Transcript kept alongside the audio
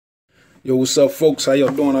Yo, what's up, folks? How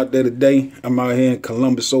y'all doing out there today? I'm out here in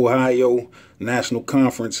Columbus, Ohio, national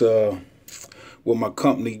conference with my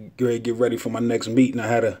company. Get ready for my next meeting. I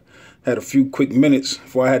had a few quick minutes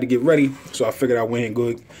before I had to get ready, so I figured I went and go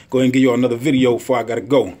ahead and give y'all another video before I gotta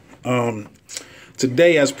go.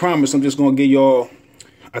 Today, as promised, I'm just gonna give y'all.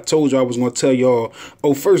 I told you I was gonna tell y'all.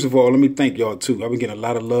 Oh, first of all, let me thank y'all too. I've been getting a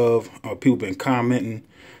lot of love. People been commenting,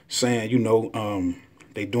 saying,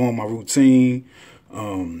 they doing my routine.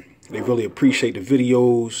 They really appreciate the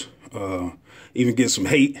videos, even getting some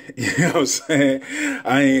hate, you know what I'm saying?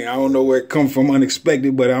 I don't know where it come from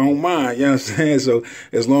unexpected, but I don't mind, you know what I'm saying? So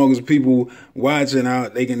as long as people watching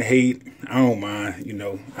out, they can hate, I don't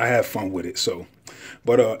mind, I have fun with it. So,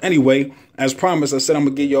 but anyway, as promised, I said I'm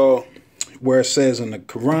gonna give y'all where it says in the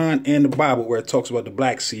Quran and the Bible where it talks about the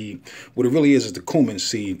black seed. What it really is the cumin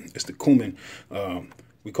seed. It's the cumin.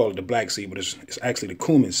 We call it the black seed, but it's actually the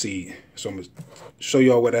cumin seed. So I'm going to show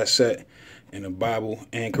y'all where that's at in the Bible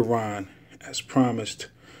and Quran. As promised,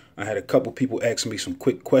 I had a couple people ask me some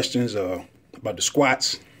quick questions about the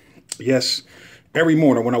squats. Yes, every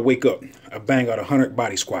morning when I wake up, I bang out 100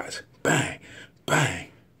 body squats. Bang, bang,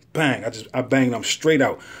 bang. I bang them straight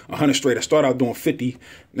out, 100 straight. I start out doing 50,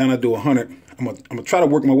 then I do 100. I'm gonna try to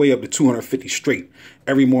work my way up to 250 straight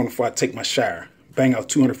every morning before I take my shower. Bang out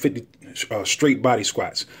 250 straight body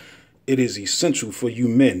squats. It is essential for you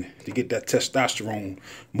men to get that testosterone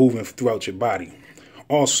moving throughout your body.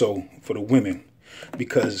 Also for the women,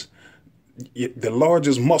 because the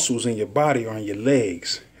largest muscles in your body are in your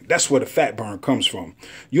legs. That's where the fat burn comes from.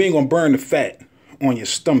 You ain't gonna burn the fat on your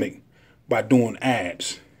stomach by doing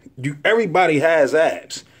abs. Everybody has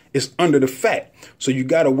abs. It's under the fat. So you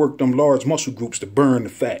got to work them large muscle groups to burn the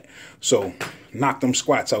fat. So knock them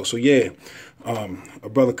squats out. So yeah, a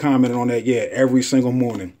brother commented on that. Yeah, every single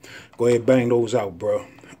morning. Go ahead, bang those out, bro.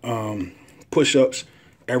 Push-ups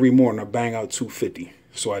every morning. I bang out 250.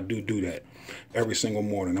 So I do that every single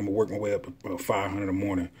morning. I'm going to work my way up to 500 in the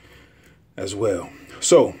morning as well.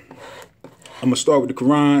 So I'm going to start with the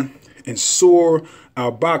Quran in Surah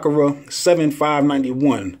Al-Baqarah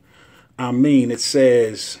 7:591. It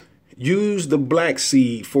says, use the black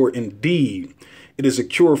seed, for indeed it is a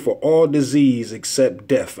cure for all disease except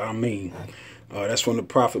death. That's from the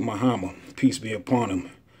Prophet Muhammad, peace be upon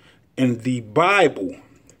him. In the Bible,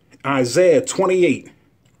 Isaiah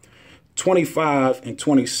 28:25 and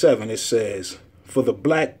 27, it says, for the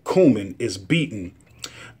black cumin is beaten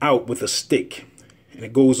out with a stick. And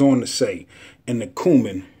it goes on to say, and the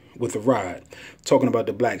cumin with a rod, talking about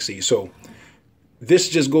the black seed. So this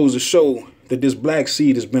just goes to show that this black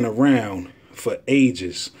seed has been around for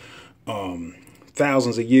ages,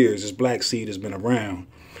 thousands of years. This black seed has been around,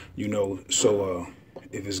 So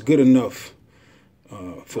if it's good enough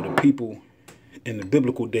for the people in the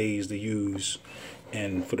biblical days to use,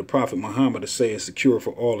 and for the Prophet Muhammad to say it's a cure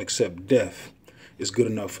for all except death, it's good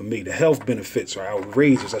enough for me. The health benefits are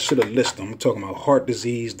outrageous. I should have listed them. I'm talking about heart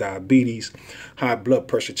disease, diabetes, high blood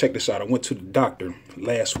pressure. Check this out. I went to the doctor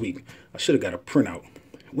last week. I should have got a printout.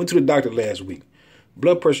 Went to the doctor last week.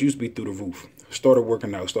 Blood pressure used to be through the roof. Started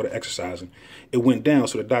working out, started exercising. It went down,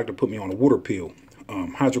 so the doctor put me on a water pill,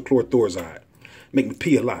 hydrochlorothiazide. Make me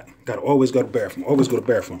pee a lot. Always go to the bathroom. Always go to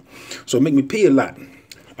the bathroom. So it make me pee a lot.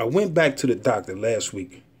 I went back to the doctor last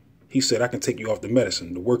week. He said, I can take you off the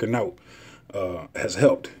medicine. The working out has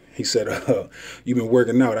helped. He said, you've been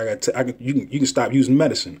working out. You can stop using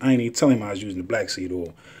medicine. I ain't even telling him I was using the black seed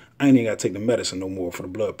oil. I ain't even got to take the medicine no more for the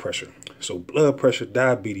blood pressure. So blood pressure,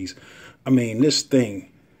 diabetes. This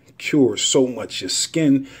thing cures so much. Your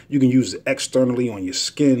skin, you can use it externally on your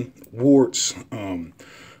skin, warts,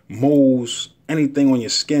 moles, anything on your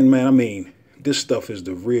skin, man. This stuff is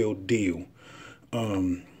the real deal.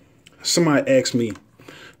 Somebody asked me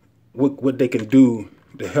what they can do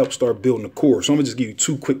to help start building the core. So I'm gonna just give you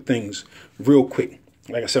two quick things real quick.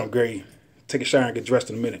 Like I said, I'm going to take a shower and get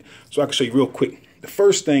dressed in a minute, so I can show you real quick. The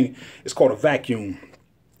first thing is called a vacuum.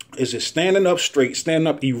 It's just standing up straight, standing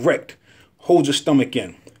up erect. Hold your stomach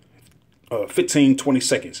in 15, 20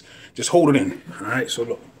 seconds. Just hold it in. All right, so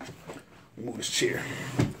look, move this chair.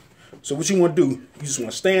 So what you want to do, you just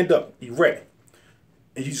want to stand up erect,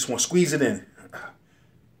 and you just want to squeeze it in.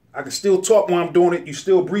 I can still talk while I'm doing it. You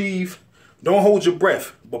still breathe. Don't hold your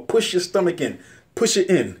breath, but push your stomach in. Push it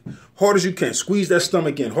in hard as you can. Squeeze that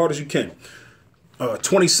stomach in hard as you can.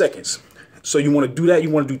 20 seconds. So you want to do that. You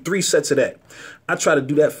want to do 3 sets of that. I try to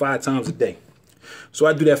do that 5 times a day. So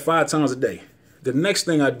I do that 5 times a day. The next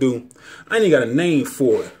thing I do, I ain't got a name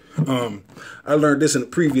for it. I learned this in a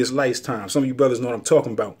previous lifetime. Some of you brothers know what I'm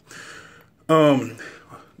talking about.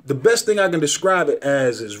 the best thing I can describe it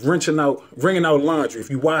as is wringing out laundry. If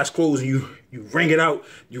you wash clothes and you wring it out,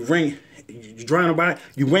 you dry them by,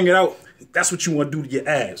 you wring it out. That's what you want to do to your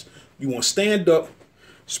abs. You want to stand up,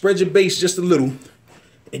 spread your base just a little,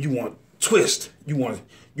 and you want to twist. You want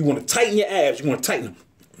to tighten your abs. You want to tighten them.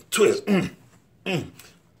 Twist.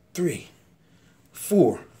 3,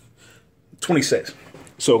 4, 20 sets.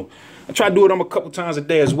 So I try to do it a couple times a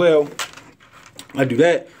day as well. I do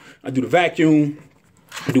that. I do the vacuum.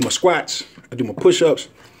 I do my squats. I do my push-ups.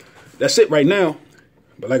 That's it right now.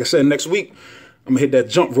 But like I said, next week, I'm going to hit that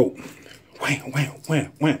jump rope. Wham, wham,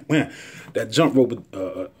 wham, wham, wham. That jump rope,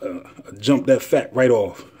 jump that fat right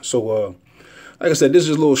off. So, like I said, this is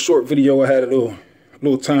a little short video. I had a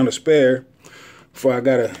little time to spare before I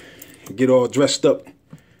got to get all dressed up.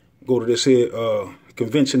 Go to this here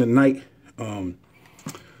convention tonight.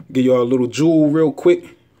 Give y'all a little jewel real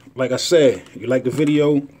quick. Like I said, if you like the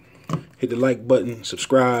video, hit the like button,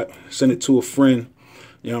 subscribe, send it to a friend.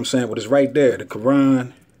 You know what I'm saying? But it's right there. The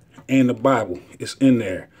Quran and the Bible. It's in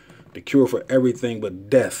there. The cure for everything but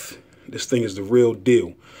death. This thing is the real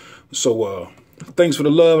deal. So thanks for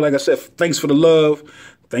the love. Like I said, thanks for the love.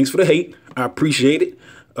 Thanks for the hate. I appreciate it.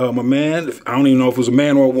 My man, I don't even know if it was a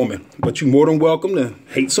man or a woman, but you're more than welcome to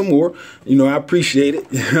hate some more. You know, I appreciate it.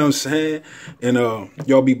 You know what I'm saying? And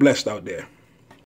y'all be blessed out there.